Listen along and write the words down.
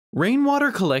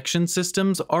Rainwater collection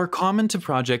systems are common to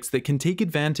projects that can take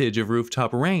advantage of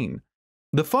rooftop rain.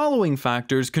 The following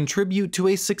factors contribute to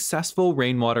a successful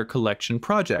rainwater collection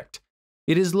project.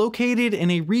 It is located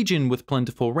in a region with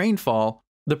plentiful rainfall,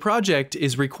 the project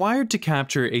is required to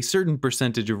capture a certain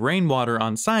percentage of rainwater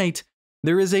on site,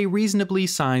 there is a reasonably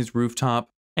sized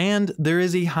rooftop, and there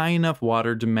is a high enough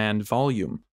water demand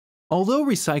volume. Although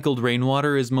recycled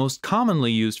rainwater is most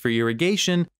commonly used for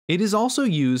irrigation, it is also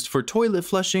used for toilet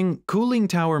flushing, cooling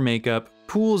tower makeup,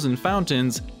 pools and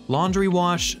fountains, laundry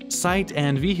wash, site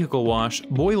and vehicle wash,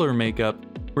 boiler makeup,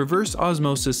 reverse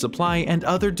osmosis supply, and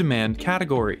other demand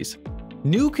categories.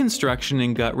 New construction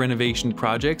and gut renovation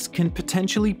projects can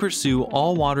potentially pursue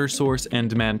all water source and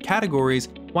demand categories,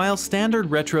 while standard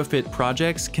retrofit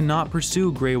projects cannot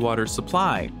pursue graywater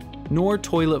supply, nor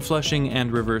toilet flushing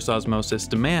and reverse osmosis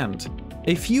demand.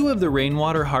 A few of the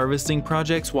rainwater harvesting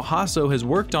projects Wahaso has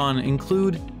worked on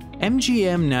include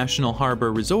MGM National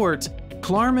Harbor Resort,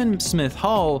 Clarman Smith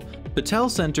Hall, Patel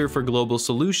Center for Global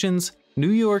Solutions,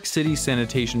 New York City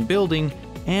Sanitation Building,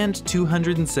 and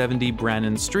 270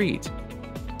 Brannan Street.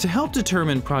 To help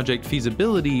determine project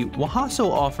feasibility,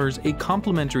 Wahaso offers a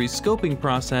complimentary scoping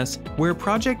process where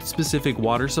project-specific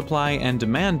water supply and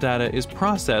demand data is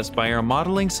processed by our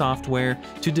modeling software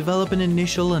to develop an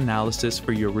initial analysis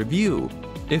for your review.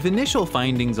 If initial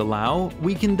findings allow,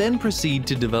 we can then proceed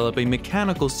to develop a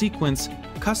mechanical sequence,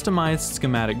 customized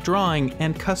schematic drawing,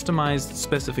 and customized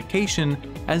specification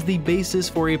as the basis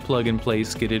for a plug-and-play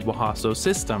skidded Wahaso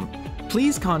system.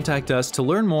 Please contact us to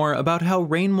learn more about how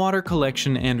rainwater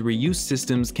collection and reuse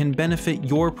systems can benefit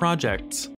your projects.